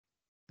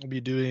We'll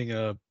be doing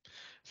a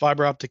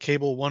fiber optic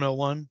cable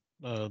 101,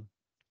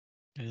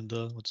 and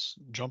let's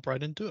jump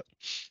right into it.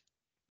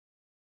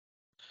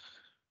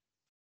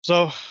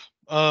 So,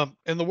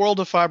 in the world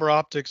of fiber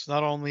optics,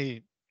 not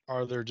only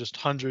are there just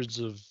hundreds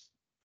of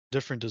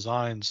different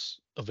designs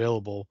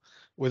available,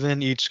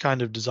 within each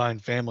kind of design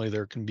family,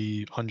 there can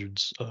be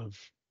hundreds of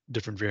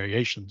different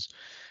variations.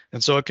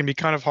 And so it can be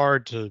kind of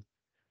hard to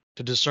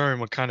discern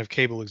what kind of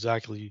cable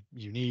exactly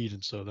you need.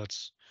 And so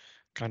that's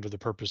kind of the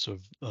purpose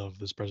of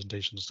this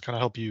presentation, is to kind of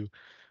help you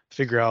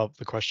figure out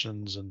the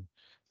questions and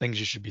things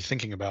you should be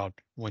thinking about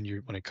when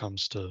it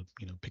comes to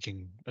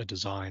picking a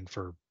design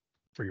for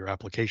your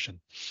application.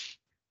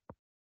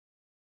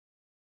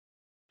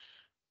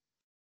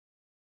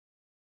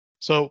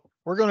 So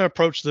we're going to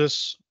approach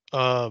this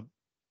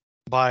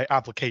by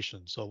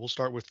application. So we'll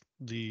start with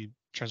the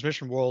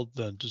transmission world,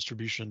 then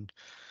distribution,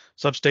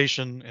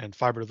 substation, and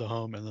fiber to the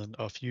home, and then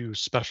a few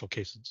special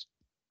cases.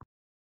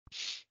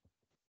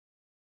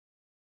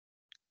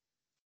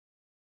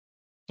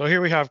 So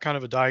here we have kind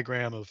of a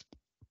diagram of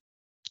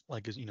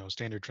like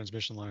standard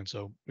transmission line.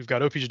 So we've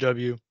got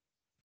OPGW,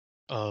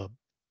 uh,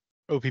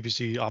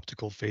 OPPC,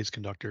 optical phase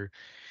conductor,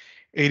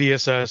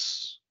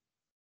 ADSS,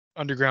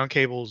 underground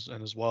cables,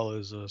 and as well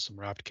as some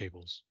wrapped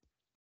cables.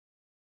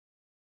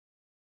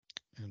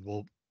 And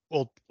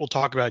we'll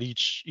talk about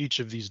each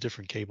of these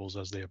different cables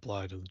as they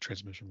apply to the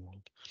transmission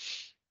world.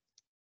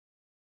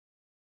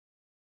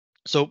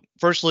 So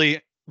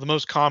firstly, the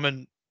most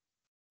common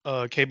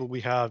cable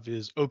we have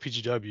is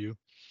OPGW.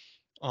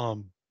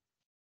 Um,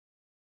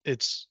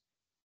 it's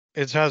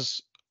it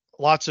has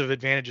lots of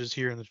advantages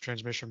here in the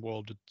transmission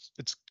world.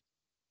 It's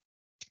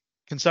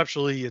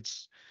conceptually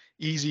it's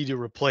easy to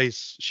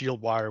replace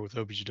shield wire with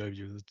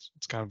OPGW.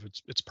 It's kind of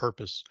its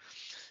purpose.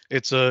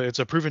 It's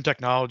a proven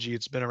technology.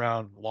 It's been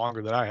around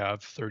longer than I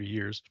have, 30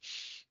 years.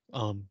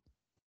 Um,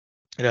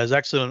 it has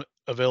excellent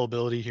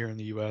availability here in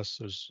the U.S.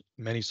 There's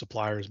many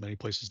suppliers, many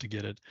places to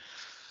get it.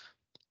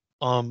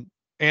 And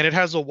it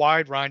has a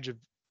wide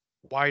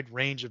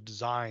range of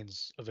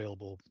designs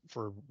available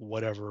for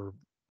whatever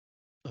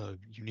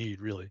you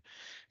need, really.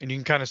 And you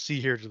can kind of see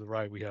here to the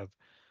right, we have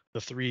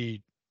the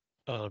three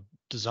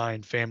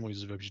design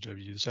families of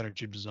OPGW: the center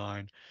tube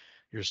design,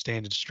 your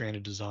standard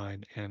stranded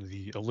design, and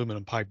the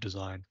aluminum pipe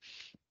design.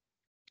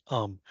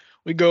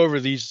 We go over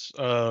these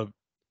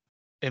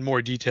in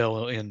more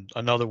detail in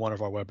another one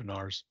of our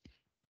webinars.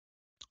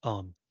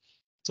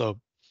 So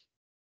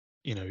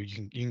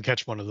you can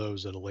catch one of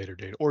those at a later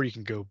date, or you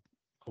can go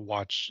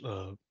watch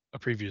a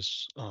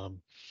previous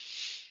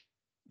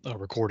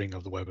recording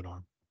of the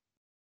webinar.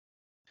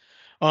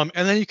 And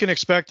then you can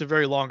expect a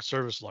very long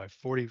service life,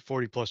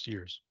 40 plus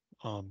years.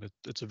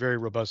 It's a very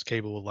robust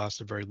cable. It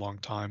lasts a very long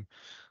time.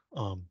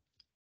 Um,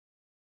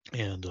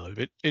 and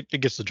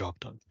it gets the job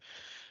done.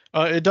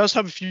 It does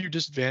have a few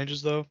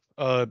disadvantages, though.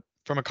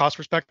 From a cost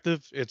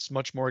perspective, it's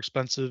much more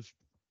expensive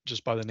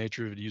just by the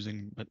nature of it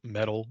using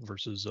metal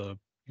versus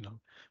you know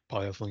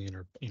polyethylene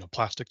or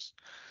plastics.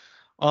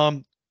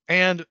 Um,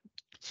 and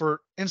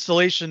for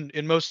installation,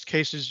 in most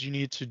cases, you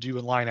need to do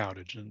a line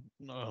outage, and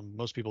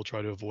most people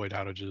try to avoid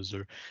outages,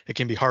 or it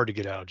can be hard to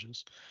get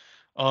outages.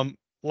 Um,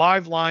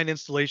 Live line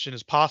installation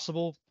is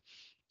possible,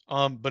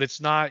 but it's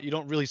not. You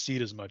don't really see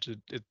it as much.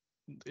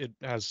 It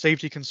has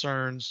safety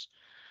concerns,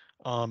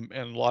 and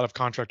a lot of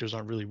contractors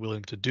aren't really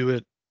willing to do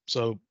it.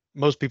 So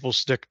most people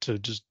stick to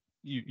just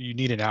you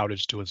need an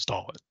outage to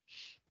install it.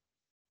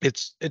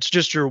 It's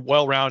just your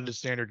well-rounded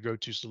standard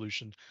go-to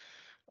solution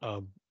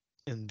um,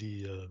 in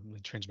the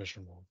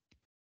transmission world.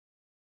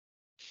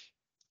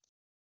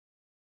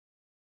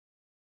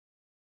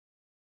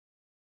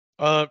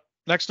 Uh,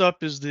 Next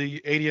up is the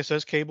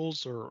ADSS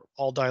cables, or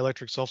all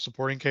dielectric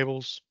self-supporting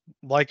cables.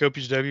 Like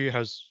OPGW,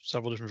 has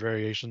several different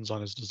variations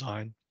on its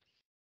design.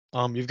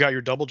 You've got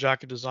your double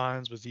jacket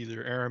designs with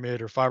either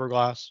aramid or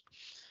fiberglass.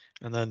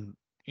 And then,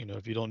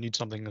 if you don't need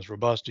something as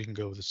robust, you can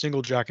go with a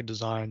single jacket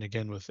design,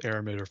 again with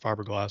aramid or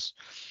fiberglass.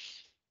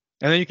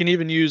 And then you can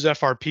even use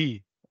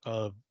FRP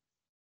uh,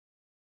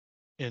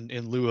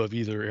 in lieu of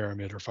either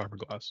aramid or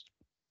fiberglass.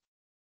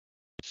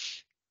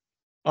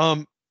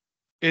 Um,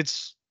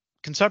 it's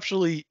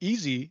conceptually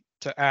easy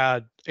to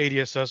add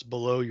ADSS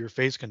below your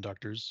phase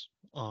conductors.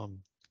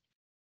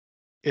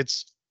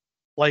 It's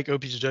like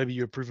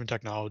OPGW, a proven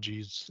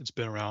technologies. It's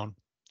been around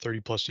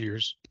 30 plus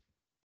years.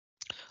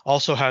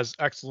 Also has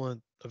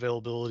excellent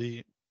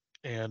availability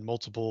and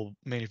multiple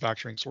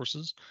manufacturing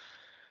sources.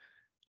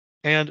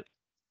 And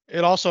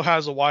it also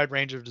has a wide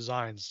range of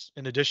designs.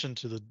 In addition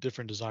to the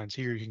different designs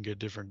here, you can get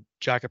different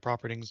jacket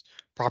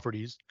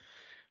properties.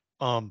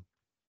 Um,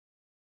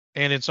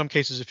 and in some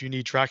cases, if you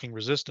need tracking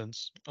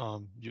resistance,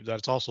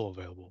 that's also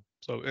available.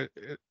 So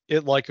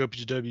it like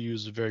OPGW,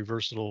 is a very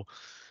versatile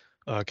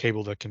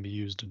cable that can be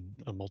used in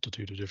a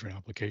multitude of different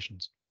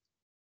applications.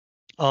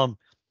 Um,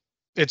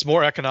 it's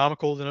more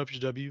economical than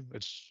OPGW.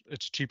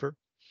 It's cheaper,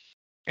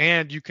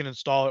 and you can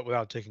install it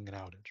without taking an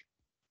outage.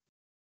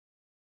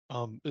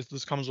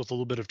 This comes with a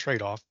little bit of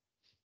trade-off.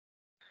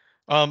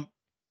 Um,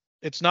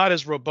 It's not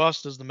as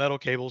robust as the metal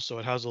cable, so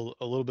it has a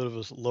little bit of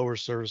a lower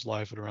service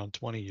life at around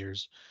 20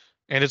 years,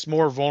 and it's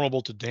more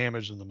vulnerable to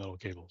damage than the metal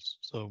cables.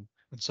 So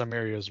in some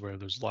areas where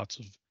there's lots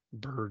of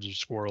birds or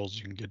squirrels,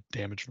 you can get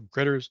damage from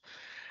critters,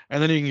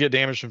 and then you can get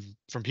damage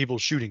from people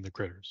shooting the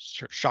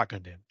critters,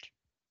 shotgun damage,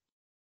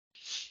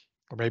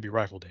 or maybe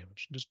rifle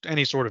damage, just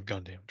any sort of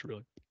gun damage,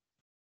 really.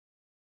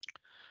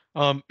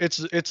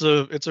 It's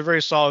a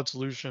very solid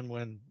solution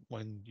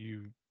when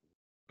you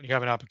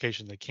have an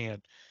application that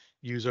can't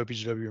use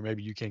OPGW, or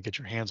maybe you can't get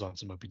your hands on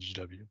some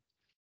OPGW.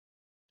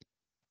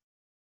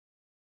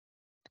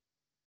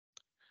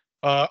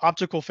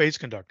 Optical phase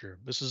conductor.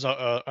 This is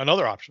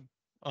another option.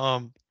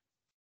 Um,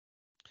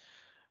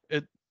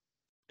 it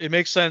it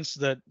makes sense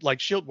that, like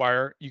shield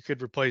wire, you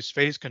could replace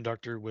phase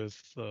conductor with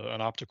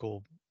an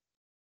optical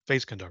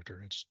phase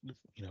conductor. It's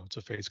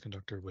a phase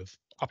conductor with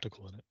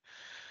optical in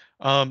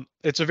it.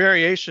 It's a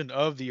variation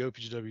of the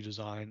OPGW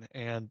design,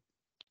 and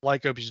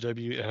like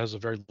OPGW, it has a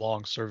very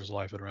long service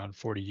life at around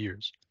 40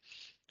 years.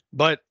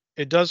 But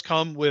it does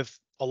come with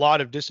a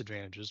lot of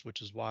disadvantages,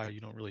 which is why you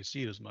don't really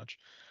see it as much.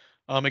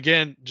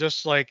 Again,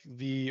 just like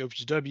the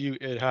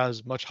OPGW, it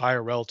has much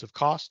higher relative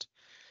cost.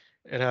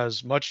 It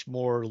has much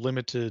more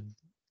limited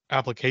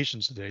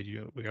applications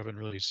today. We haven't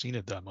really seen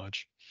it that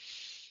much.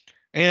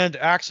 And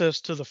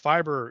access to the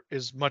fiber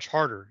is much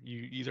harder.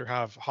 You either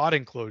have hot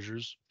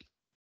enclosures,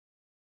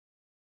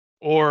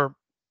 or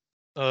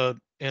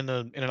in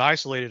an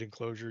isolated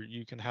enclosure,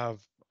 you can have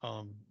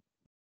um,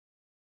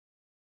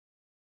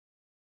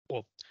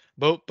 well,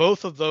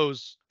 both of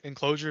those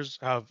enclosures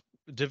have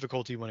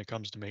difficulty when it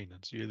comes to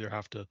maintenance. You either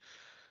have to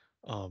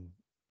um,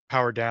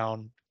 power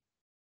down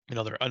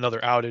another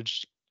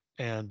outage,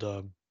 and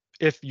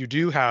if you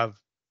do have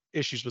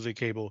issues with the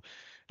cable,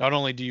 not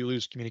only do you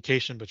lose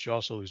communication, but you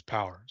also lose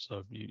power.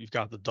 So you've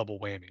got the double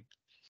whammy.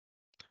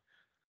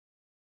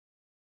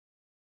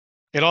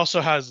 It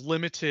also has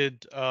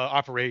limited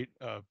operating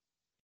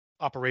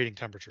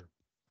temperature.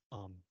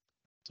 Um,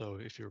 so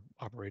if you're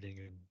operating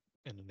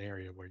in an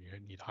area where you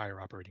need higher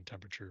operating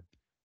temperature,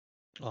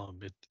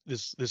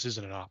 this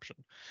isn't an option.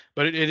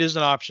 But it is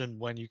an option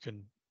when you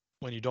can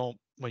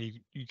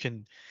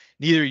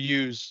neither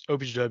use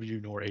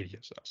OPGW nor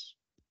ADSS.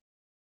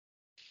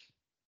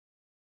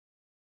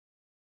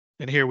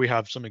 And here we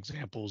have some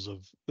examples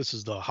of, this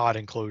is the hot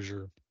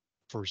enclosure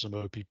for some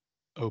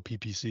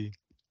OPPC.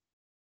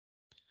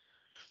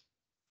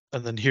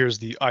 And then here's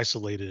the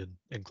isolated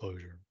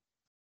enclosure.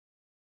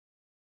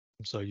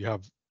 So you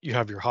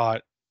have your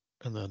hot,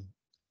 and then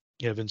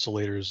you have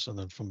insulators, and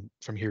then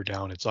from here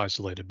down it's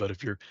isolated. But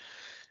if your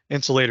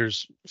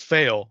insulators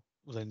fail,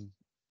 then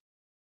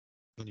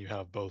you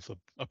have both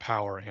a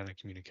power and a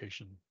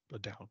communication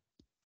down.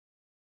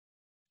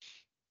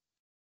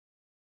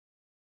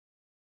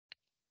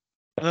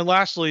 And then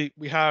lastly,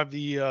 we have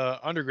the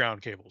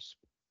underground cables.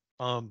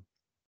 Um,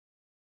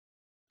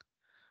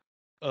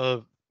 uh,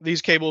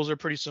 these cables are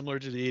pretty similar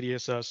to the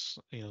ADSS.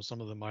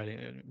 Some of them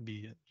might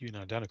be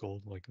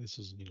identical. Like this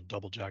is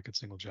double jacket,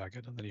 single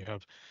jacket, and then you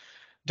have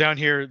down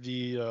here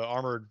the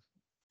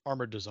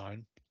armored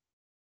design.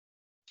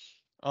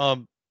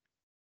 Um,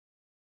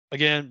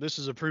 Again, this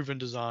is a proven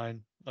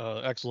design,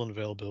 excellent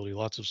availability,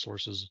 lots of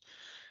sources,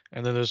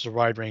 and then there's a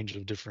wide range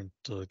of different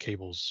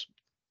cables.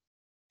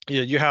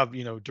 Yeah, you have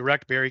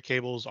direct bury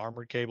cables,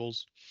 armored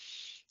cables.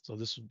 So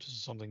this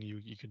is something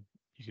you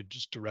could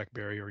just direct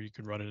bury, or you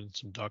could run it in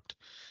some duct.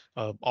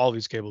 All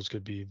these cables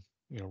could be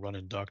run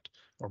in duct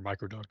or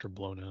microduct or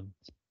blown in.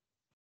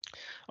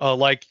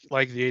 Like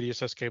the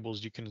ADSS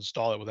cables, you can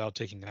install it without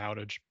taking an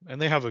outage,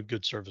 and they have a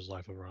good service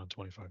life of around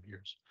 25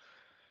 years.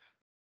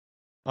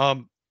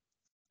 Um,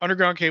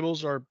 Underground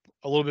cables are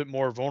a little bit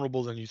more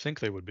vulnerable than you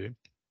think they would be.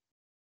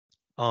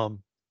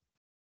 Um,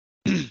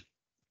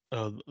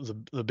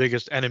 the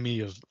biggest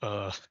enemy of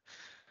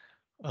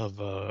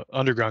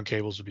underground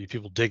cables would be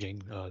people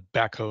digging,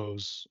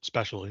 backhoes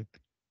especially.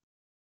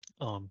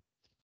 Um,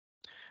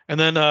 and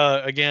then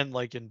again,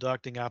 like in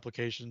ducting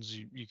applications,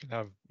 you can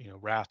have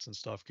rats and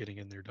stuff getting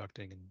in there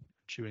ducting and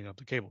chewing up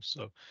the cables.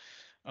 So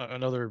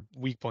another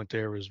weak point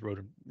there is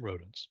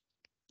rodents.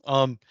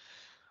 Um,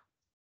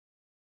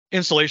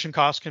 Installation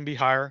costs can be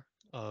higher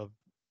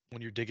when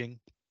you're digging,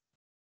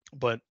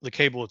 but the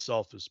cable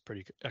itself is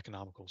pretty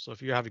economical. So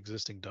if you have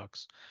existing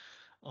ducts,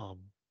 um,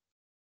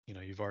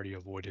 you've already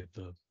avoided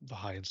the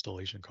high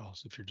installation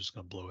costs if you're just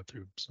going to blow it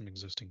through some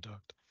existing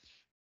duct.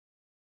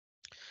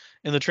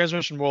 In the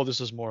transmission world,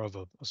 this is more of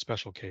a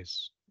special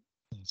case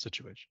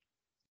situation.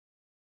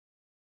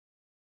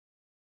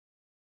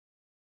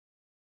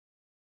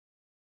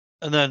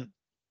 And then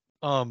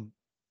um,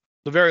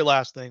 the very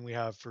last thing we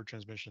have for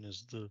transmission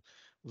is the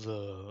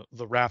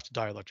wrapped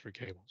dielectric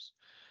cables.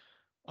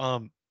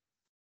 Um,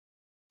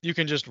 you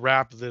can just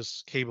wrap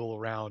this cable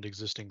around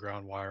existing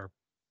ground wire.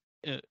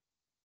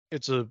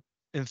 It's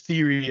in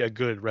theory, a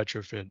good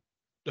retrofit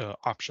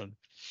option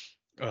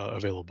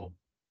available.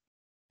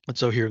 And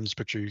so here in this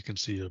picture, you can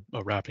see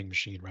a wrapping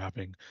machine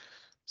wrapping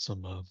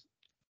some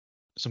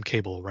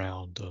cable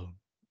around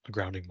a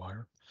grounding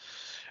wire.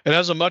 It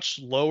has a much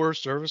lower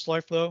service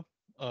life though.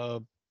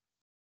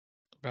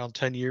 around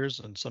 10 years,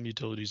 and some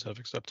utilities have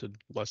accepted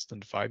less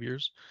than 5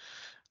 years.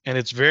 And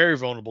it's very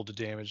vulnerable to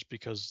damage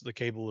because the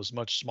cable is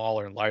much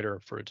smaller and lighter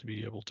for it to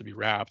be able to be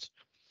wrapped.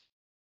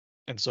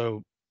 And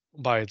so,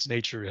 by its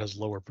nature, it has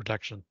lower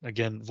protection.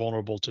 Again,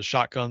 vulnerable to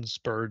shotguns,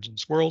 birds, and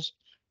squirrels.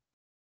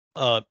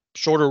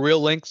 Shorter reel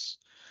lengths,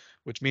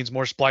 which means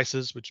more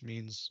splices, which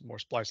means more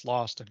splice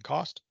lost and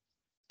cost.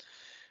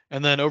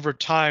 And then over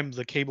time,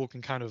 the cable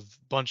can kind of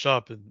bunch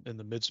up in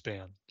the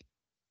midspan,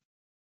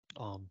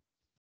 um,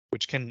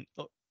 which can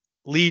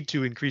lead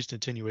to increased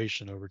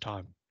attenuation over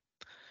time.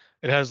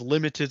 It has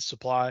limited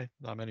supply.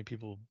 Not many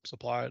people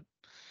supply it.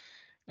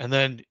 And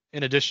then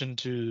in addition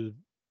to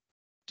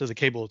the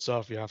cable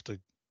itself, you have to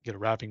get a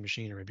wrapping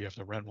machine or maybe you have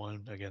to rent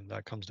one. Again,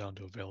 that comes down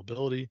to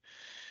availability.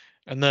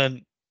 And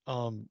then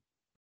um,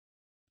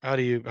 how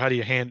do you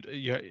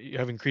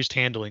have increased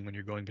handling when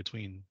you're going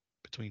between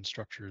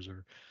structures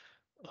or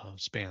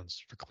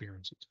spans for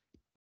clearances.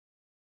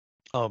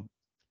 Um,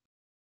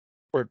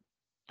 we're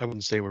I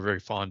wouldn't say we're very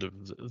fond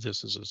of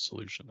this as a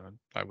solution.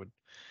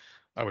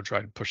 I would try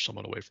and push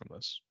someone away from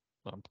this.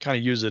 Kind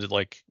of use it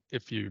like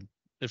if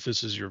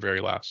this is your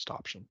very last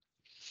option.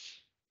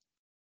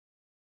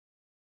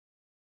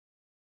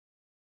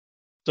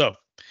 So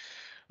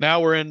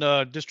now we're in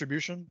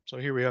distribution. So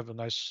here we have a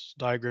nice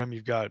diagram.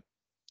 You've got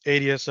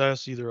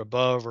ADSS either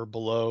above or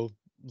below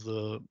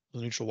the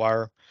neutral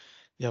wire.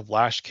 You have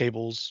lash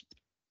cables,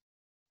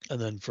 and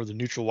then for the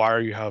neutral wire,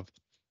 you have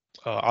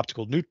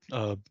optical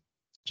neutral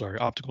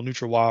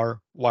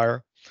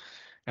wire,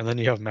 and then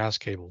you have mass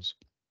cables,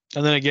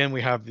 and then again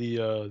we have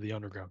the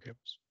underground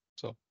cables.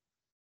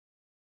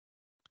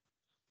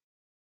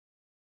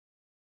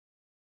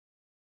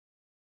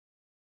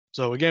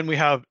 So again we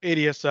have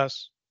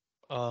ADSS.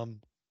 Um,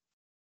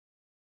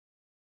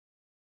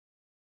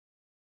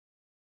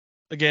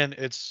 Again,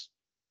 it's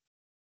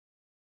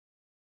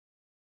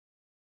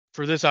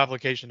for this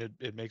application,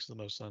 it makes the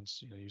most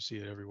sense. You see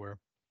it everywhere.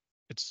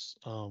 It's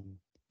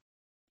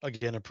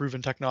again a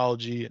proven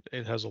technology.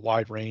 It has a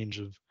wide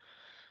range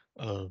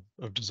of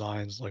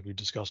designs like we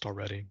discussed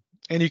already,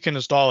 and you can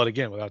install it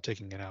again without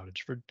taking an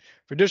outage.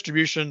 For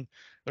distribution,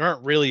 there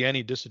aren't really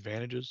any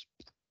disadvantages,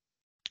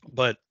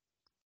 but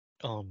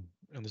um,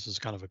 and this is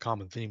kind of a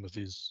common theme with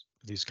these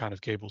kind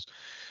of cables.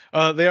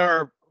 They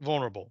are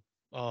vulnerable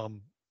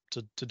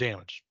to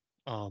damage.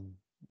 Um,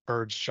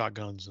 Birds,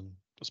 shotguns, and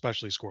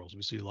especially squirrels.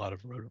 We see a lot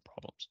of rodent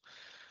problems.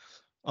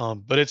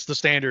 But it's the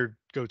standard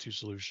go-to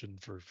solution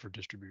for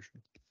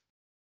distribution.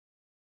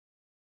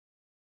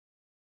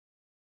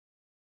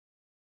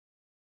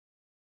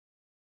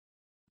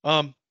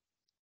 Um,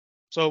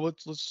 so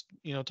let's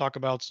talk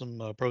about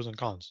some pros and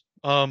cons.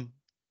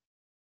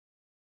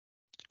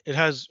 It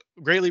has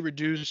greatly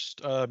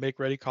reduced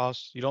make-ready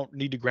costs. You don't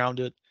need to ground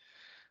it.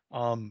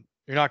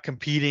 You're not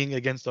competing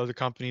against other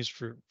companies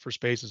for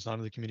space. It's not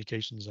in the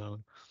communication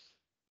zone.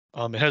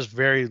 It has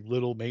very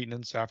little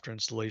maintenance after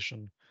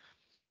installation.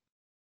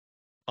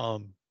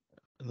 Um,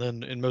 and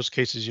then in most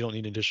cases, you don't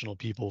need additional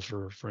people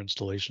for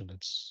installation.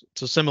 It's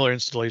a similar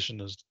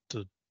installation as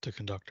to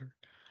conductor.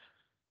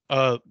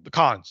 The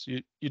cons: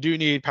 you do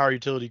need power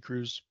utility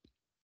crews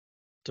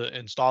to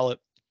install it.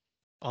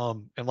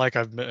 And like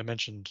I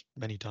mentioned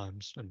many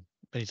times and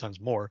many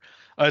times more,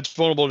 it's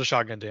vulnerable to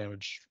shotgun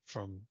damage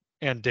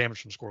and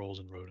damage from squirrels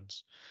and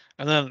rodents.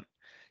 And then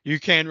you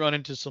can run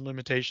into some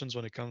limitations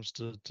when it comes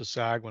to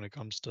sag, when it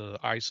comes to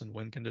ice and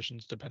wind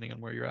conditions, depending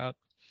on where you're at.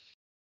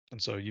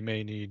 And so you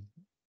may need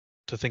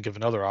to think of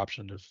another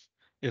option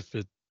if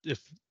it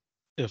if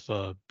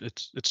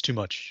it's too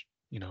much.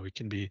 It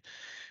can be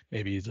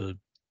maybe the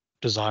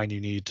design you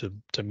need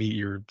to meet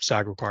your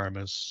sag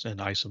requirements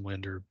and ice and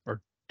wind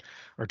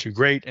are too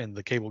great and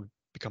the cable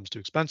becomes too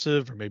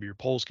expensive, or maybe your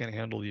poles can't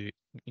handle the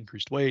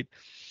increased weight.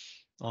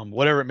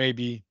 Whatever it may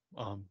be,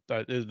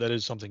 that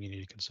is something you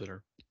need to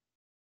consider.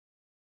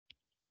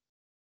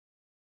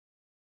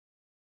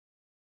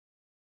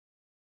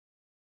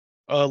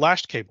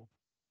 Lashed cable.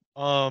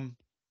 Um,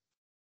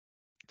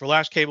 for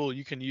lashed cable,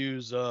 you can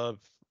use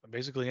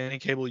basically any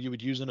cable you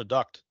would use in a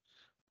duct.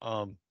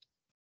 Um,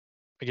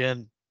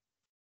 Again,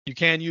 you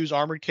can use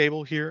armored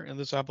cable here in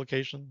this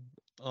application,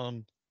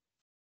 um,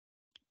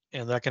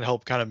 and that can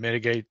help kind of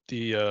mitigate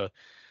the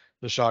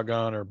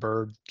shotgun or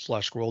bird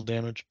slash squirrel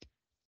damage.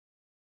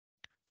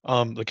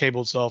 The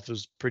cable itself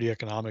is pretty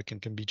economic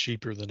and can be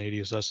cheaper than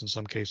ADSS in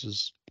some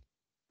cases.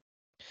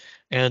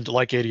 And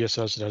like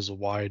ADSS, it has a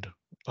wide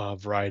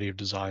variety of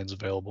designs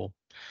available.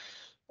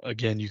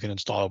 Again, you can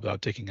install it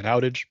without taking an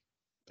outage,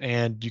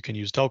 and you can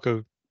use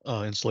telco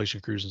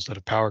installation crews instead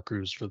of power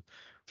crews for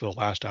the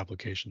last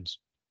applications.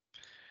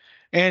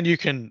 And you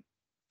can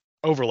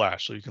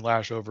overlash, so you can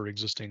lash over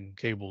existing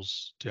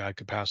cables to add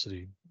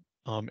capacity.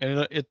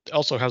 And it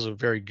also has a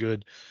very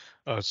good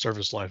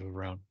service life of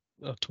around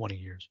 20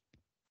 years.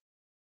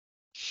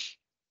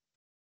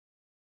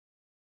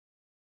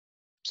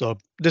 So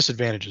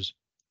disadvantages.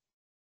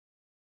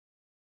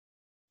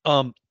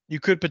 You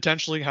could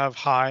potentially have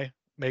high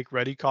make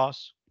ready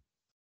costs.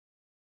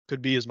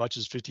 Could be as much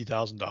as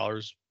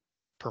 $50,000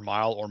 per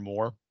mile or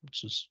more,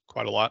 which is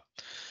quite a lot.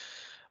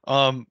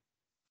 Um,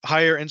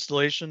 Higher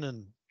installation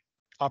and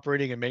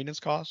operating and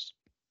maintenance costs.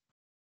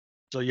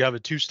 So you have a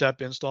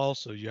two-step install.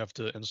 So you have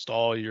to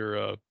install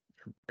your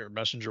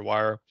messenger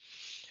wire,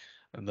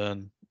 and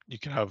then you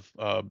can have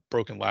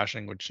broken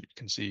lashing, which you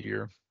can see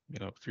here.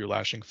 If your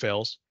lashing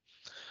fails,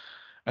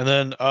 and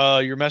then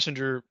your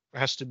messenger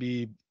has to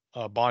be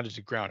bonded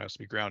to ground, has to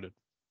be grounded.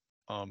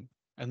 Um,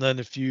 and then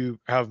if you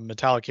have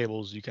metallic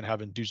cables, you can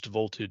have induced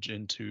voltage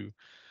into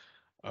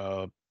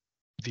uh,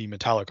 the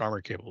metallic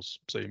armor cables.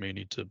 So you may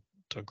need to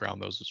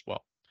ground those as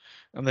well.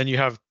 And then you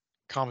have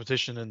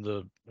competition in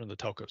the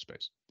telco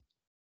space.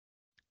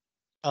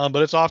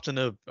 But it's often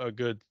a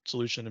good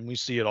solution, and we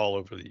see it all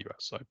over the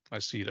U.S. I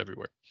see it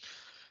everywhere.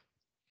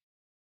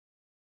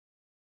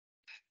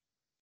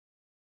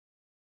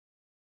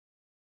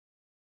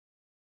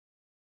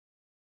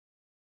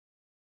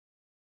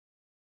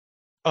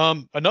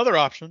 Another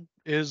option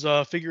is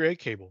figure eight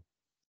cable.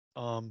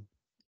 Um,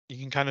 you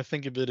can kind of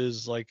think of it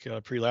as like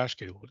a pre-lash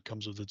cable. It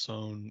comes with its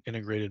own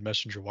integrated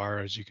messenger wire,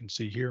 as you can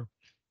see here.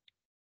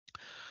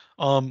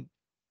 Um,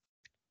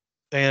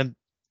 and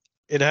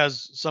it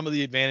has some of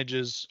the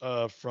advantages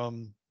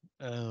from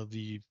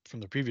the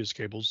previous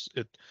cables.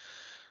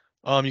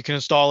 You can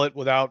install it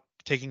without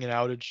taking an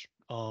outage.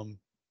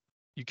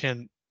 You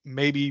can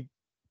maybe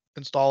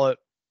install it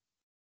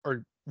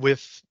or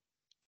with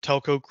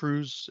telco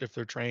crews if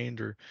they're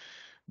trained,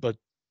 but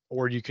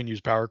or you can use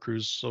power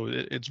crews. So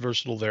it's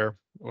versatile there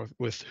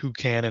with who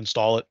can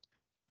install it.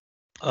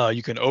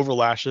 You can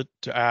overlash it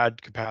to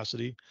add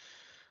capacity.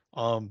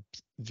 Um,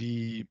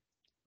 the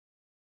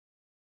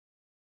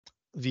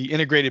the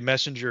integrated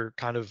messenger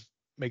kind of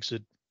makes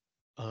it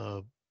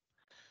uh,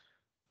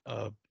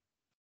 uh,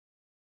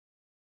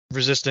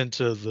 resistant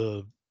to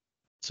the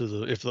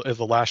if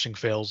the lashing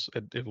fails,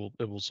 it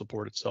will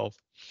support itself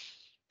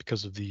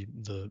because of the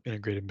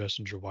integrated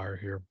messenger wire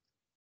here.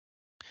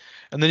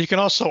 And then you can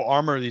also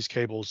armor these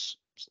cables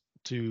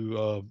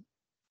to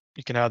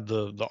you can add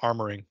the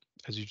armoring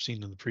as you've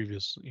seen in the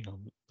previous,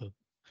 the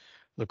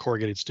the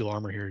corrugated steel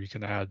armor here. You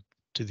can add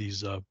to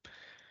these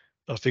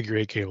figure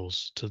eight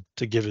cables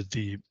to give it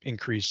the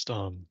increased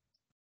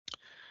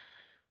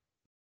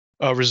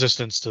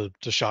resistance to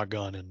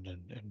shotgun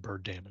and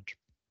bird damage.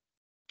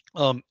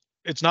 Um,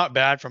 it's not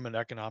bad from an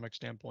economic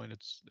standpoint.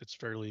 It's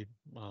fairly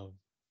I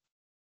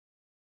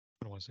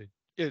don't want to say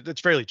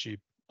it's fairly cheap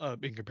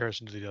in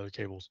comparison to the other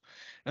cables,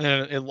 and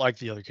then like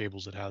the other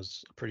cables, it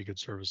has a pretty good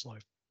service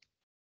life.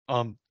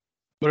 Um,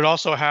 but it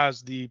also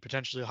has the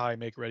potentially high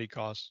make ready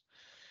costs.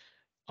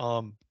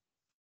 Um,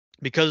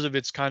 because of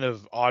its kind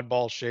of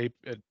oddball shape,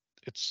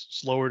 it's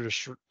slower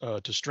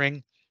to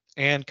string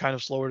and kind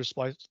of slower to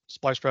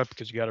splice prep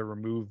because you got to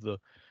remove the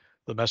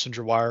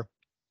messenger wire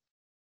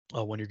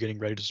when you're getting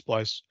ready to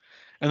splice,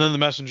 and then the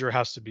messenger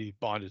has to be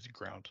bonded to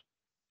ground,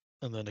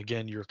 and then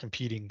again you're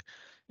competing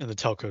in the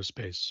telco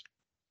space.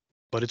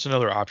 But it's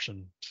another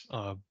option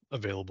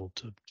available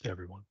to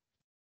everyone.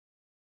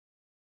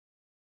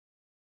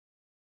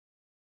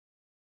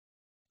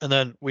 And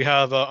then we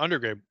have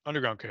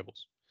underground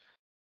cables.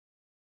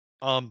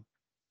 Um,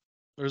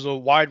 there's a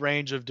wide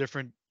range of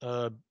different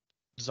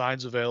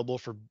designs available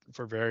for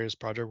various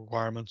project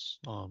requirements.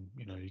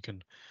 You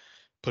can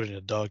put it in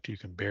a duct, you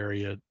can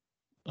bury it,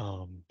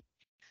 um,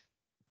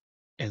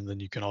 and then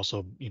you can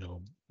also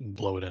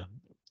blow it in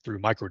through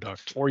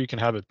microduct, or you can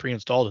have it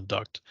pre-installed in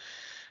duct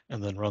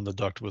and then run the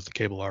duct with the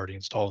cable already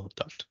installed in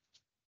the duct.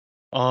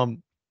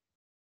 Um,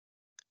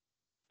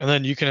 and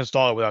then you can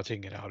install it without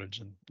taking an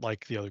outage, and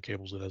like the other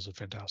cables, it has a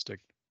fantastic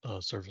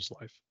service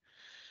life.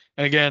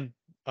 And again,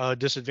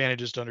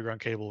 disadvantages to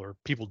underground cable are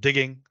people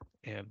digging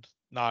and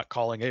not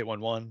calling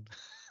 811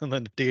 and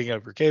then digging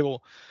up your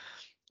cable.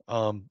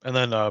 And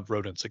then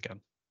rodents again.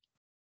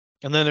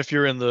 And then if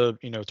you're in the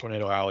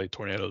tornado alley,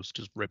 tornadoes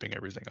just ripping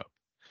everything up.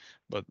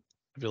 But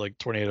I feel like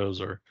tornadoes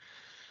are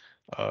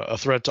a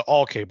threat to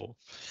all cable,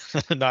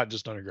 not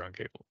just underground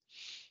cable.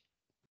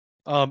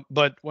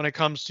 But when it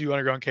comes to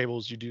underground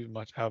cables, you do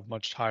have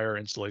much higher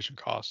installation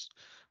costs.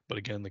 But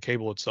again, the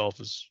cable itself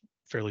is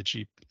fairly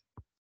cheap.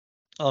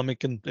 It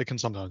can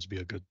sometimes be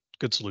a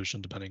good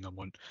solution depending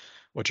on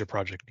what your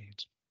project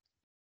needs.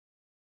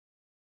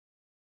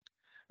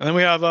 And then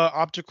we have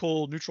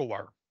optical neutral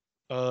wire.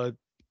 Uh,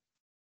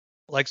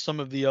 like some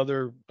of the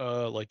other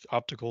like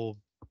optical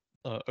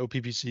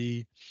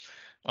OPPC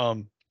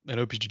and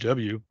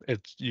OPGW,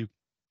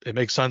 it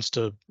makes sense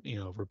to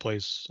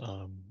replace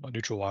a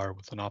neutral wire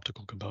with an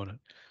optical component.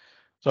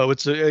 So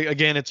it's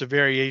a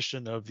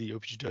variation of the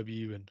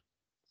OPGW and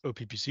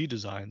OPPC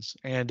designs,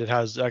 and it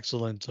has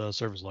excellent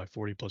service life,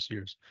 40 plus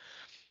years.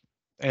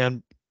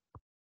 And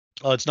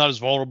it's not as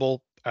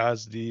vulnerable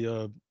as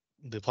the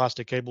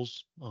plastic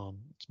cables.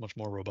 It's much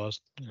more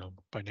robust,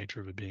 by nature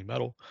of it being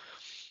metal.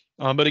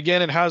 But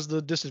again, it has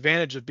the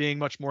disadvantage of being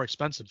much more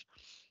expensive,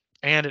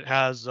 and it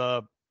has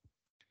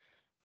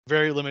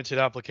very limited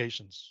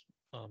applications.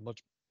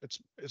 Much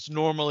it's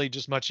normally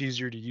just much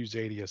easier to use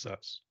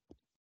ADSS.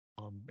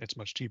 It's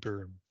much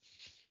cheaper,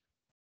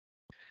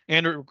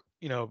 and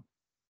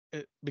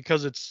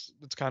because it's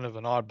kind of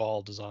an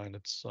oddball design.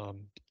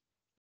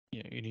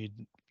 you need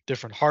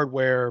different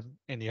hardware,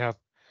 and you have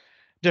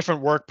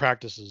different work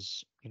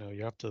practices.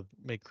 You have to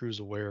make crews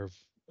aware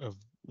of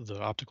the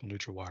optical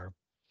neutral wire.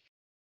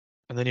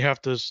 And then you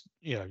have to,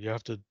 you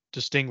have to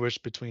distinguish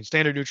between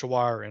standard neutral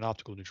wire and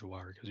optical neutral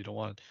wire, because you don't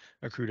want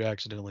a crew to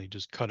accidentally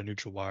just cut a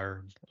neutral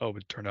wire. And, oh,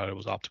 it turned out it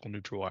was optical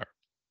neutral wire.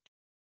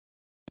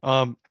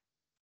 Um,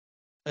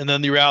 and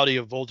then the reality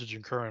of voltage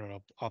and current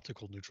on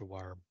optical neutral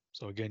wire.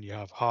 So again, you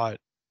have hot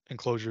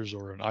enclosures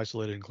or an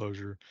isolated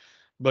enclosure,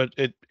 but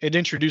it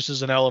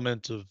introduces an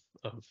element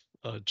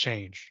of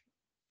change.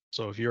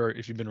 So if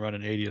you've been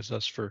running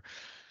ADSS for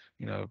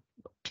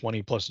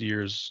 20 plus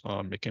years,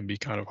 it can be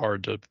kind of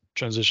hard to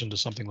transition to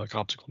something like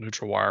optical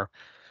neutral wire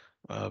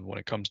when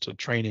it comes to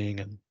training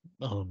and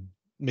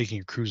making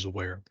your crews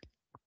aware.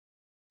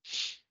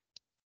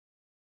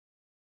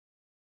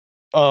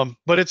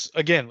 But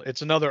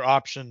it's another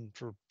option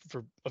for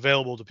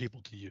available to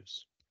people to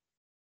use.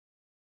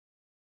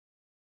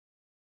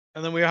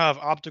 And then we have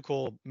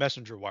optical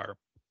messenger wire.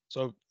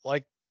 So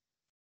like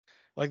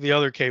the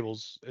other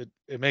cables,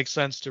 it makes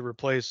sense to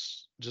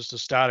replace just a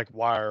static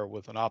wire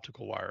with an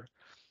optical wire.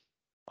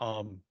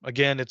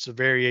 Again, it's a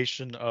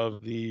variation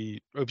of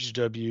the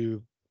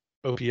OPGW,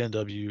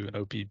 OPNW, and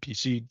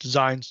OPPC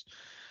designs.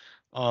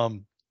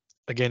 Um,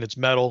 Again, it's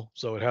metal,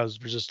 so it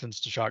has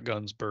resistance to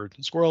shotguns, birds,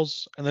 and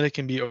squirrels, and then it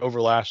can be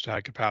overlashed to high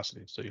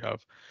capacity. So you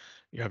have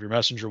your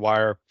messenger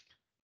wire,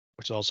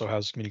 which also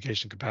has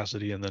communication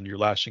capacity, and then you're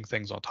lashing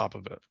things on top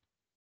of it.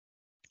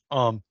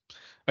 Um,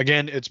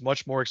 Again, it's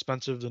much more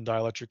expensive than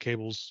dielectric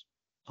cables.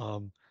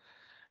 Um,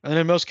 and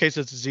in most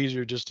cases, it's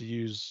easier just to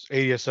use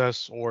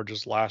ADSS or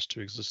just lash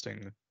to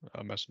existing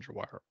messenger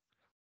wire.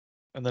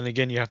 And then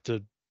again, you have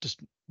to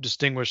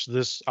distinguish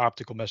this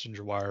optical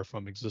messenger wire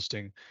from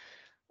existing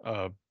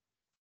uh,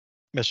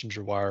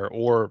 messenger wire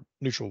or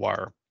neutral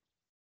wire.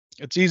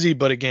 It's easy,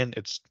 but again,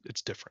 it's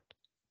different.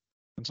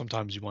 And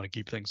sometimes you want to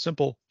keep things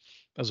simple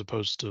as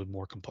opposed to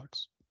more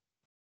complex.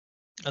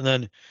 And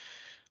then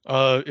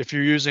if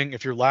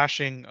you're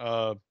lashing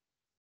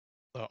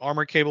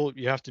armor cable,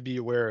 you have to be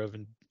aware of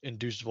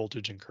induced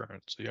voltage and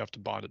current. So you have to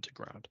bond it to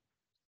ground.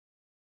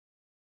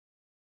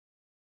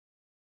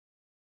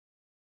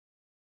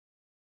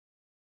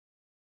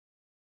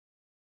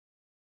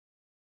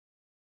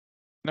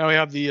 Now we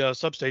have the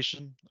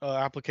substation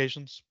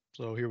applications.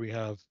 So here we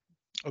have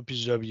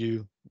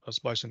OPGW,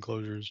 splice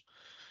enclosures,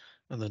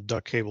 and then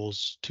duct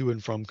cables to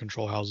and from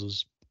control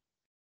houses,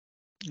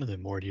 and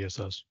then more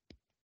DSS.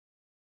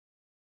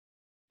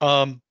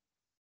 Um,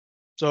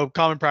 so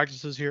common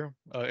practices here: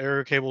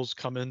 area cables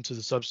come into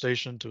the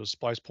substation to a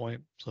splice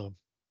point, so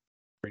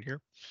right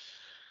here,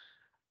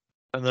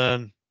 and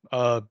then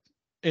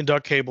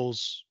induct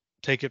cables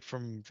take it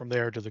from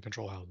there to the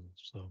control houses.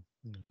 So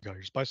you got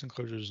your splice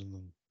enclosures, and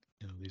then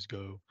these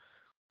go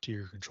to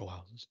your control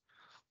houses.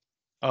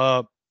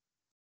 Uh,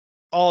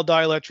 all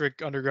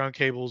dielectric underground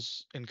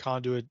cables in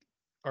conduit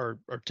are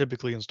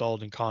typically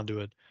installed in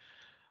conduit.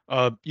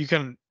 You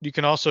can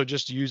also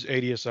just use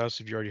ADSS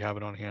if you already have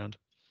it on hand,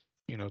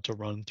 to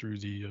run through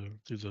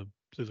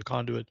the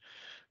conduit.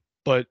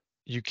 But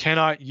you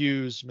cannot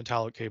use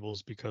metallic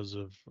cables because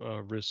of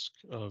risk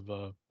of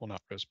well,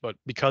 not risk, but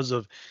because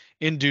of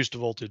induced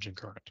voltage and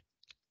current.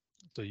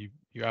 So you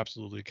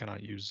absolutely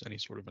cannot use any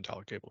sort of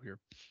metallic cable here.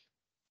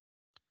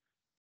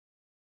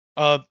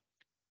 Uh,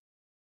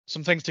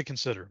 some things to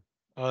consider.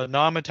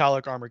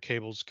 Non-metallic armor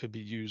cables could be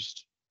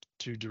used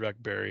to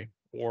direct bury,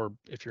 or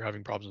if you're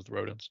having problems with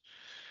rodents.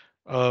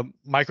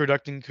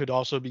 Microducting could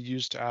also be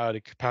used to add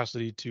a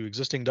capacity to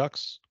existing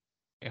ducts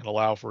and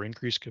allow for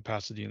increased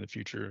capacity in the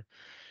future.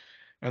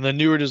 And then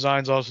newer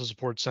designs also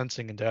support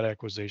sensing and data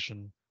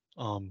acquisition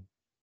um,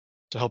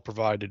 to help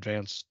provide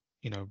advanced,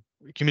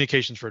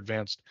 communications for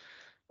advanced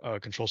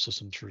control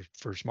systems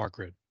for smart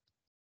grid.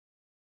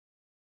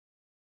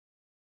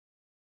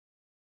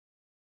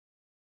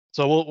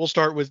 So we'll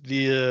start with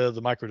the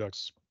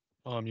microducts.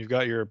 You've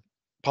got your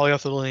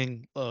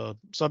polyethylene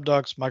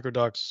subducts,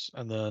 microducts,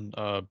 and then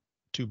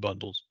two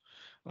bundles.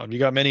 You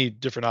got many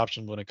different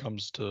options when it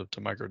comes to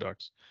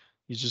microducts.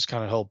 These just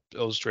kind of help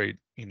illustrate,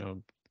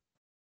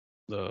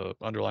 the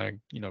underlying,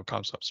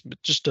 concepts.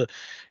 But just to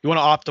you want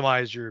to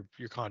optimize your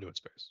conduit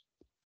space.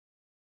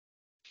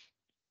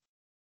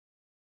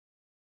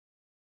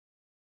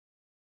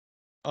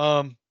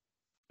 Um,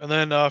 and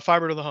then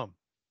fiber to the home.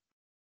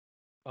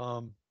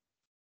 Um,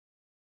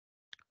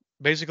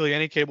 Basically,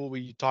 any cable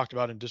we talked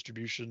about in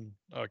distribution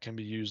can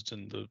be used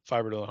in the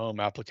fiber to the home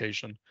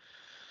application.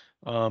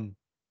 Um,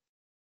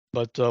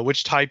 but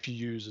which type you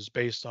use is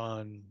based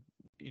on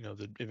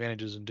the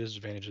advantages and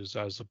disadvantages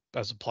as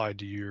applied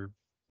to your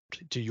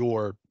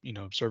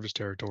service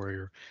territory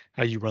or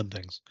how you run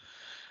things.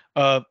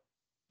 Uh,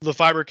 the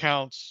fiber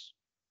counts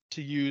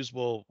to use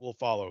will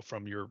follow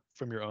from your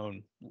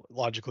own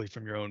logically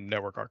from your own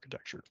network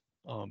architecture.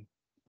 Um,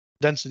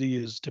 Density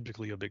is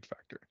typically a big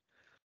factor.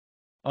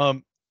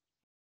 Um,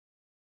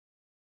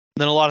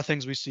 then a lot of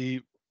things we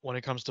see when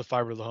it comes to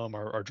fiber to the home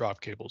are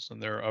drop cables,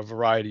 and there are a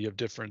variety of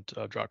different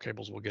drop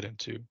cables we'll get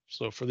into.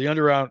 So for the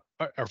underground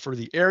or for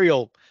the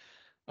aerial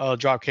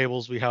drop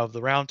cables, we have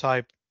the round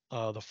type,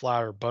 the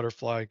flat or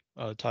butterfly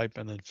type,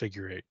 and then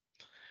figure eight.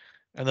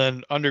 And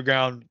then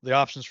underground, the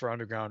options for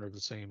underground are the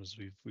same as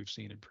we've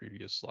seen in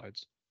previous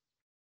slides.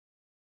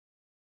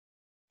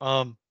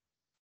 Um,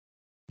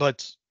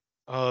 but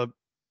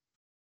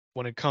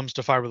when it comes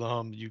to fiber to the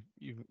home, you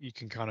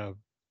can kind of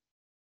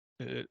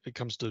it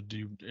comes to are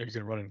you going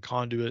to run in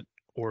conduit,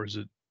 or are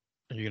you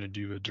going to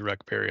do a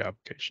direct bury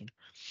application?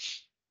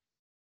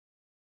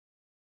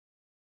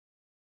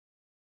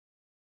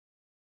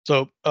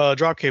 So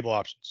drop cable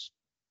options.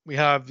 We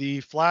have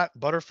the flat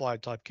butterfly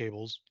type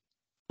cables.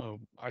 Oh,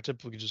 I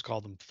typically just call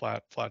them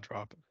flat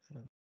drop. I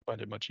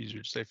find it much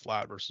easier to say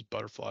flat versus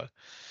butterfly.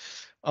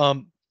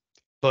 Um,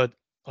 but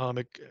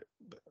it,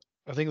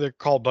 I think they're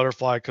called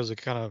butterfly because it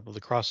kind of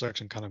the cross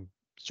section kind of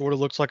sort of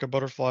looks like a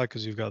butterfly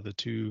because you've got the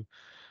two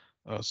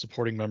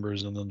supporting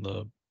members and then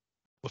the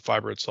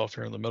fiber itself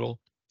here in the middle.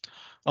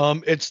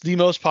 It's the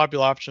most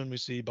popular option we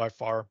see by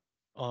far.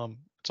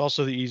 It's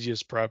also the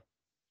easiest prep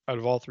out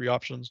of all three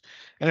options,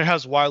 and it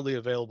has widely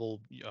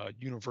available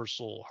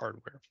universal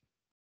hardware.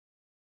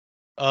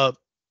 Uh,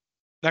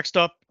 Next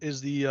up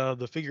is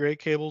the figure eight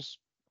cables.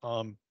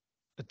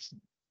 It's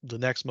the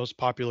next most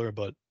popular,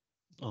 but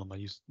I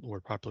use the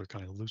word popular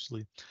kind of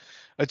loosely.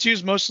 It's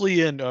used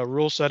mostly in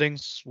rural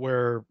settings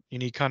where you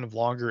need kind of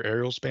longer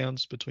aerial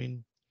spans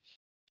between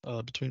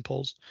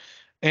poles.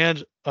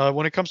 And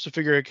when it comes to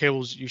figure eight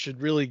cables, you should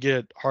really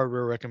get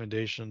hardware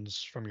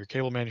recommendations from your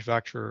cable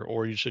manufacturer,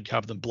 or you should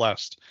have them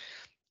blessed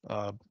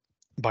uh,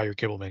 by your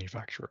cable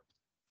manufacturer.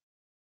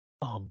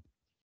 Um,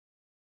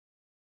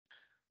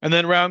 and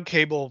then round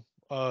cable,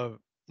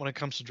 when it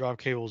comes to drop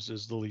cables,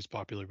 is the least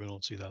popular. We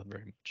don't see that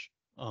very much.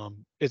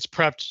 It's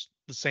prepped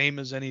the same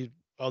as any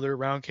other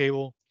round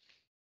cable,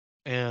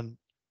 and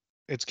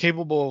it's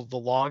capable of the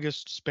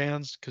longest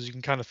spans because you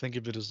can kind of think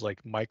of it as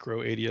like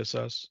micro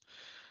ADSS.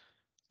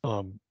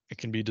 It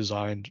can be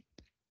designed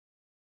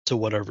to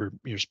whatever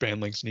your span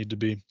lengths need to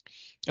be.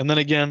 And then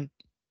again,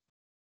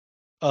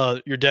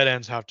 your dead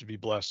ends have to be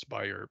blessed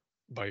by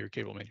your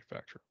cable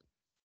manufacturer.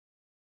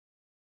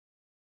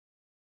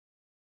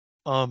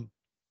 Um,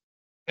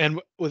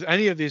 and with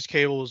any of these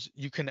cables,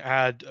 you can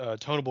add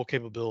tonable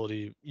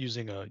capability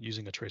using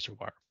a tracer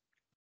wire.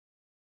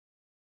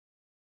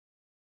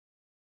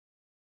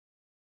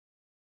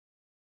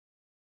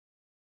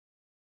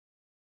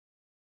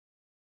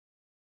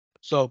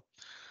 So,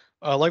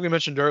 like we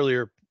mentioned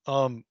earlier,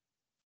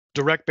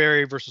 direct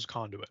bury versus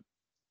conduit.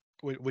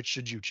 Which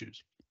should you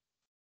choose?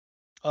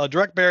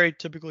 Direct bury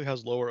typically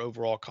has lower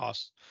overall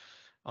costs,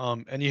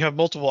 and you have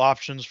multiple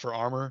options for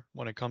armor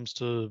when it comes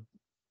to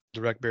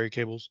direct bury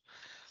cables.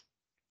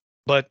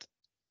 But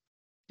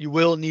you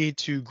will need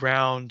to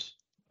ground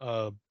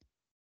uh,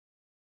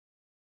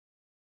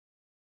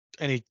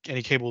 any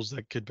cables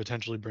that could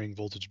potentially bring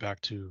voltage back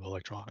to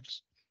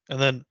electronics. And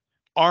then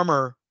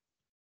armor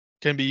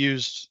can be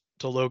used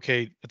to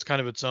locate. It's kind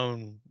of its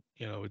own,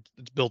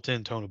 it's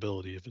built-in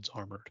tonability if it's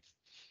armored.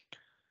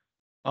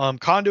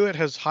 Conduit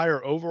has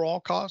higher overall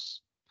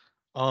costs,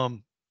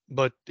 um,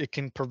 but it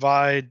can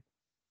provide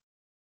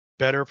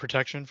better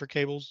protection for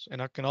cables,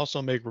 and it can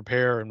also make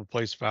repair and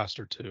replace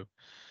faster too.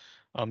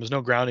 There's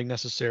no grounding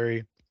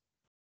necessary,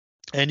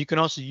 and you can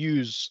also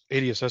use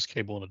ADSS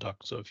cable in a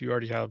duct. So if you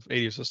already have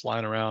ADSS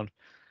lying around,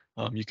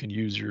 you can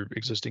use your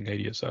existing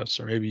ADSS,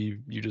 or maybe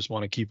you just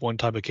want to keep one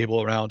type of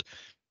cable around,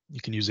 you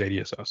can use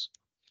ADSS.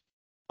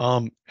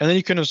 And then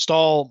you can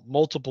install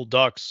multiple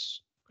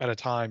ducts at a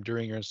time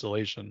during your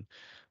installation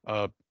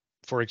uh,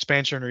 for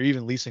expansion or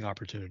even leasing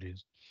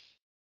opportunities.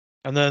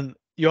 And then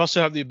you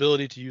also have the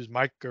ability to use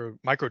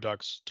micro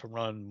ducts to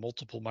run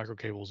multiple micro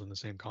cables in the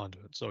same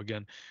conduit. So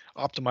again,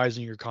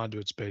 optimizing your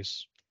conduit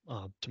space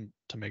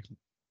to make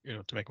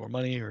to make more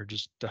money or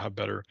just to have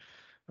better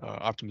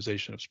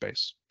optimization of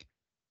space.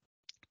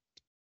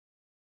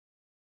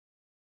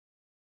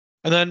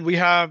 And then we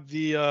have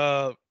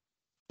the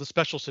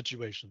special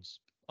situations.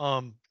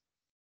 Um,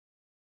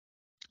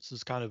 this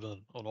is kind of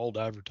an old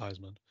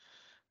advertisement,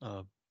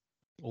 uh,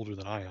 older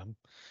than I am.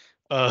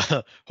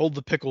 Hold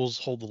the pickles,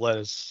 hold the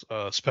lettuce.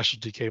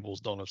 Specialty cables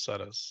don't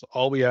upset us.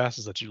 All we ask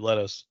is that you let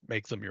us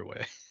make them your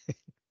way.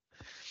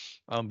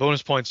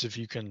 Bonus points if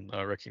you can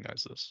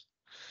recognize this.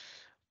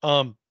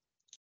 Um,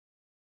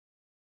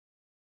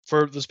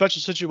 for the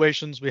special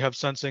situations, we have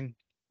sensing.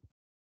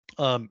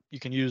 You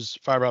can use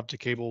fiber optic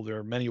cable. There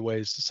are many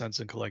ways to sense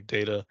and collect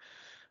data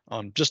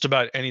on just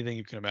about anything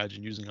you can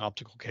imagine using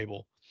optical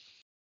cable.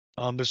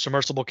 There's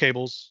submersible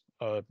cables.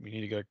 You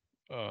need to get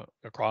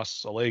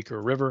across a lake or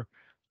a river.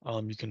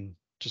 You can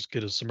just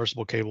get a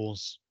submersible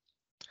cables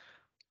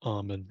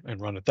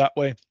and run it that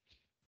way.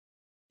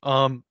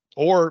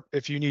 Or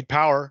if you need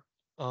power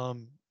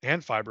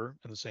and fiber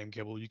in the same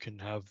cable, you can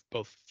have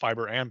both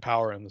fiber and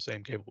power in the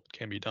same cable. It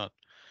can be done.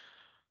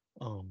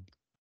 Um,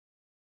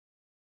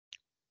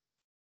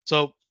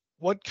 so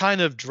what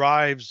kind of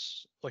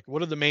drives, like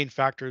what are the main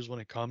factors when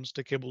it comes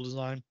to cable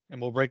design?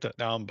 And we'll break that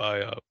down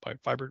by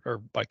fiber or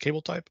by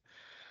cable type.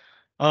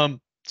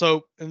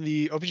 So in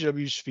the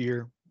OPGW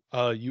sphere,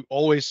 you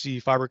always see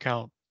fiber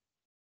count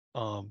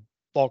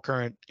fault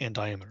current, and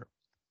diameter.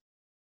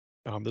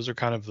 Those are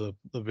kind of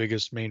the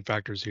biggest main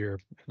factors here.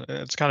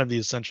 It's kind of the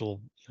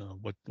essential,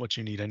 what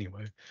you need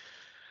anyway.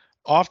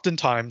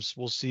 Oftentimes,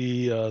 we'll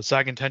see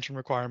sag and tension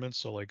requirements,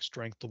 so like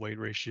strength to weight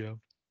ratio.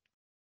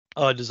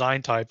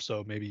 Design type,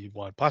 so maybe you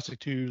want plastic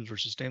tubes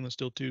versus stainless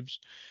steel tubes.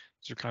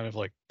 These are kind of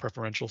like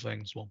preferential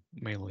things. Well,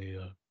 mainly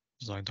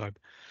design type.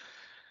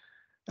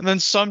 And then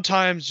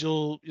sometimes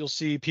you'll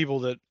see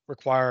people that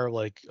require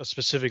like a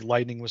specific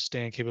lightning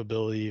withstand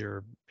capability,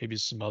 or maybe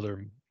some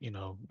other,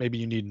 maybe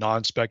you need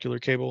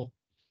non-specular cable.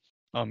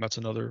 That's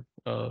another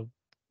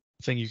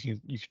thing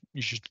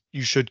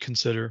you should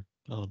consider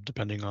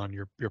depending on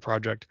your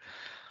project.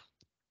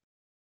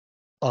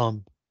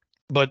 Um,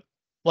 but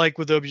like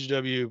with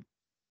OPGW,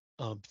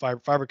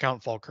 fiber count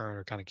and fault current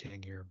are kind of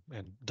king here,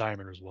 and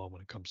diameter as well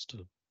when it comes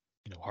to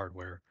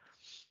hardware.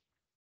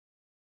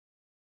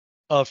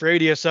 For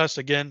ADSS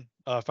again,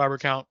 fiber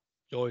count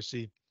you always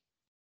see.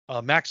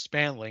 Max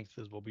span length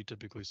is what we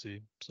typically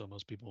see. So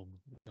most people,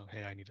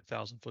 hey, I need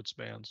 1,000-foot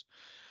spans.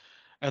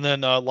 And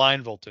then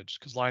line voltage,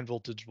 because line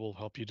voltage will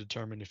help you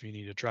determine if you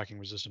need a tracking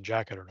resistant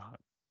jacket or not.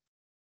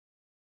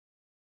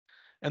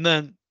 And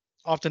then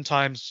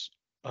oftentimes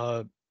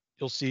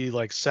you'll see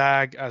like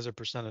sag as a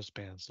percent of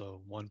span.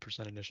 So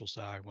 1% initial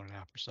sag,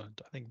 1.5%.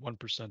 I think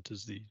 1%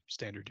 is the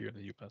standard here in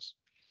the US.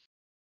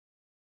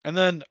 And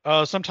then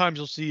sometimes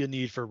you'll see a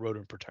need for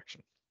rodent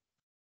protection.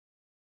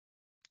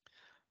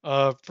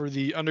 For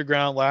the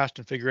underground last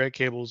and figure eight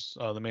cables,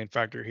 the main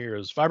factor here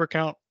is fiber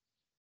count.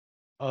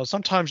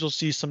 Sometimes you'll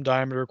see some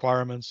diameter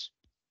requirements.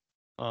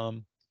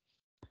 Um,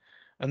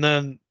 and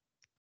then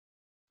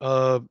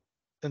uh,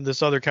 in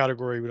this other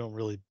category, we don't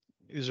really.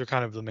 These are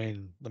kind of the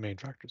main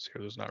factors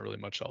here. There's not really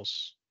much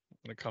else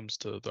when it comes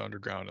to the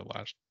underground and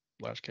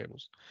lash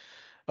cables.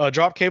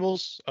 Drop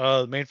cables.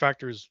 The main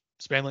factor is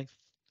span length.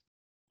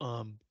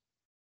 Um,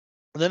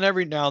 and then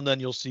every now and then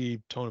you'll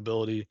see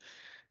tonability,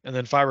 and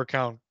then fiber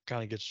count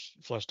kind of gets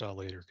fleshed out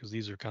later because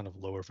these are kind of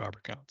lower fiber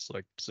counts,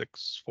 like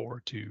 6,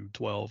 4 to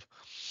 12.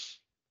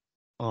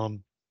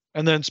 And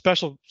then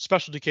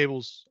specialty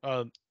cables.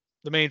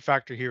 The main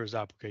factor here is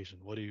application.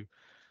 What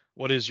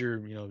is your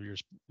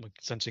like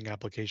sensing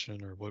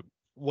application, or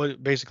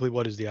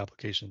what is the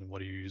application and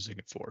what are you using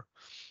it for?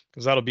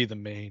 Because that'll be the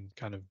main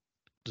kind of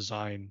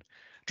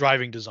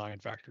driving design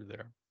factor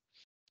there.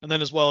 And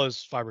then as well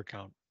as fiber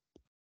count.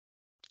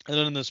 And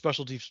then in the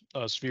specialty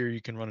sphere, you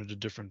can run into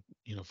different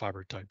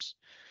fiber types.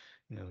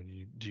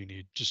 Do you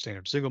need just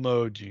standard single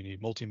mode? Do you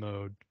need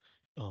multi-mode?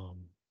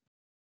 Um,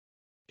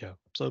 yeah.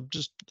 So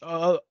just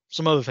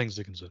some other things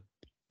to consider.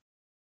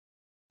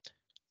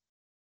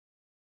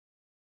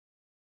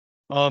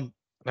 Um,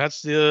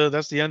 that's the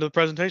end of the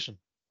presentation.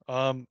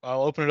 I'll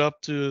open it up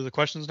to the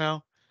questions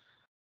now.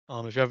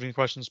 If you have any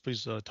questions,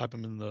 please type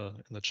them in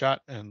the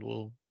chat, and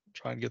we'll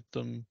try and get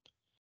them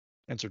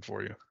answered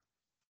for you.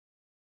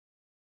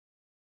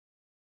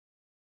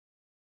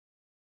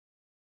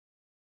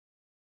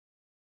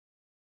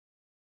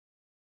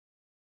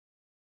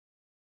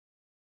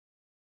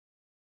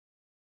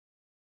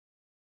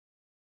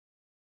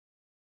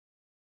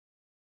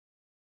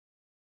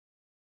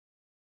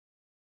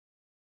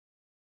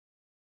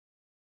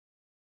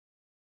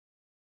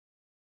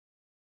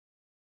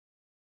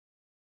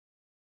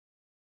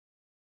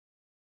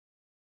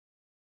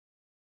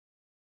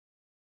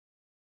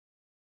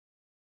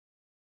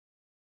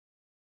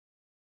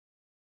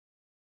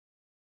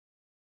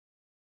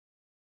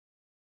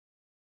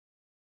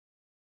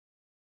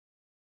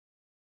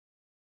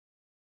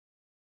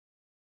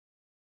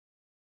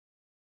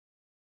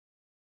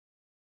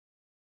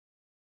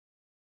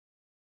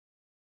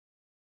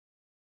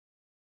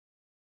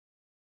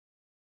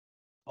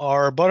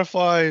 Are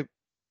butterfly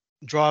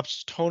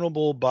drops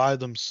tonable by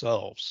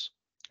themselves?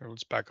 Or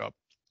let's back up.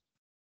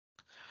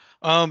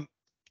 Um,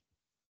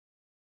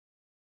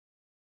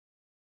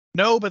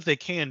 no, but they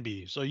can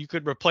be. So you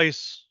could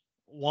replace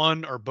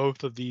one or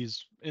both of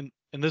these. In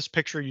this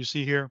picture you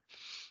see here,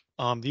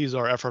 these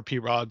are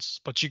FRP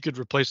rods, but you could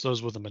replace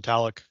those with a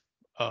metallic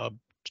uh,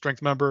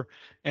 strength member,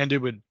 and it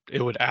would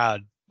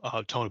add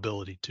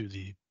tonability to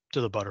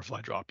the butterfly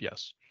drop.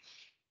 Yes.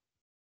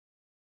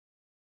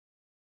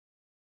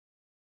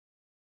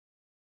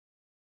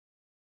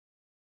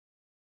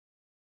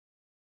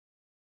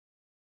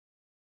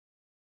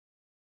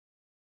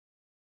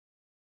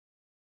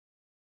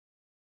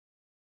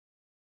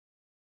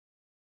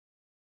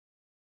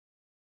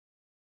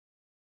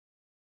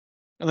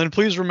 And then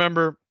please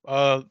remember,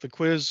 the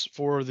quiz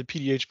for the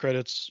PDH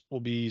credits will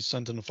be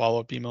sent in a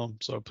follow-up email.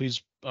 So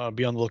please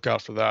be on the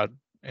lookout for that.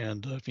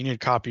 And if you need a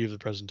copy of the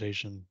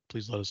presentation,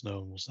 please let us know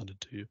and we'll send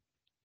it to you.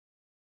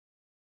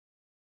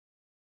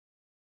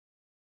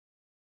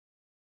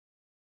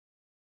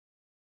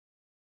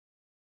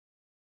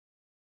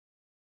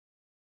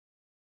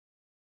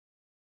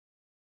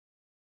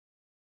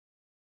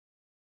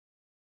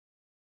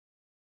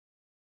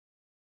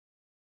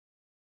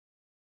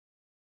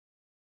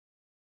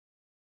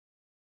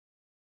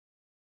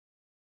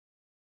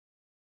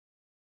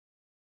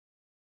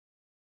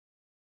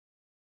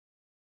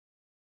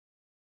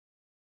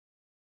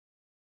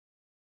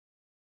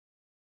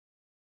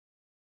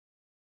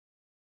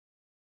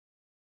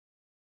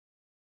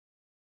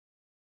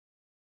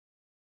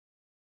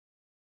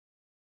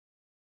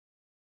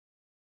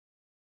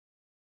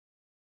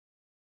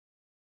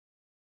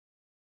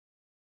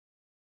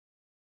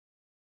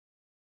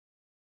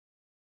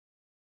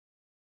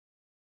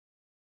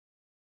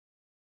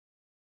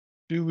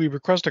 Do we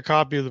request a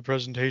copy of the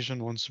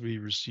presentation once we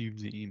receive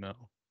the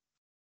email?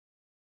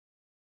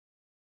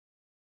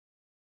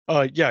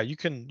 Yeah, you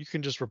can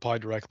just reply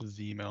directly to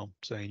the email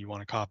saying you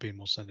want a copy and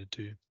we'll send it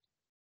to you.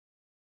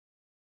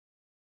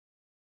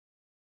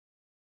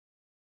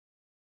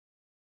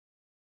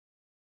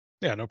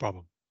 Yeah, no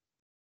problem.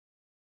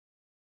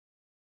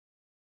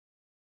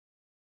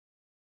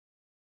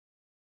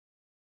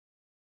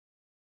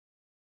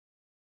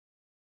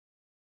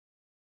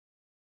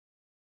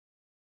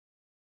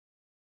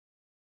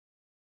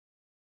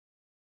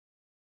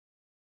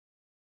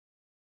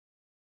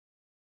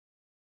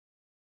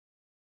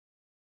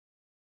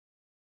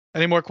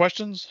 Any more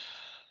questions?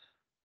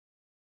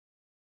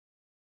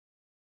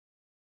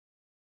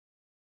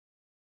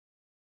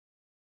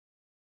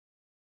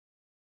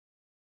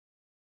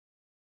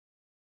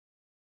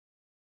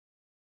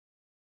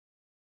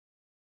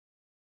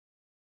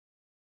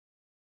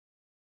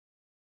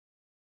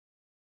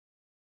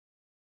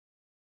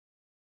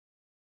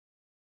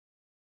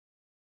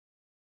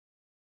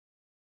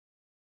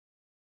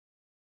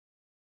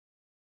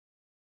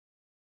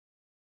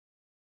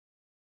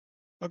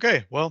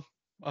 Okay, well,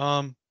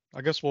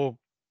 I guess we'll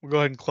go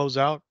ahead and close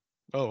out.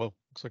 Oh, well,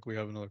 looks like we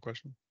have another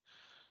question.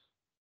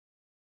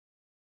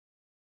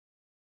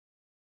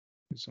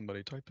 Is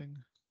somebody typing?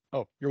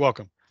 Oh, you're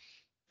welcome.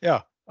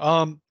 Yeah.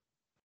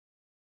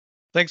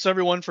 Thanks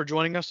everyone for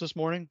joining us this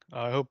morning.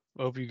 I hope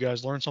you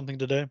guys learned something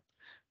today.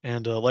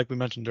 And like we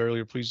mentioned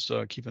earlier, please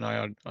keep an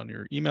eye on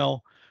your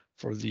email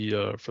for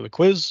the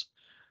quiz.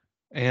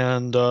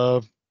 And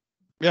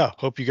yeah,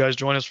 hope you guys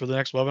join us for the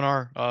next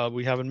webinar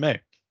we have in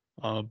May.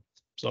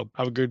 So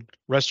have a good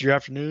rest of your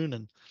afternoon,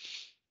 and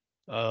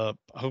I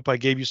hope I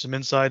gave you some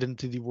insight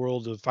into the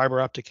world of fiber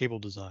optic cable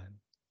design.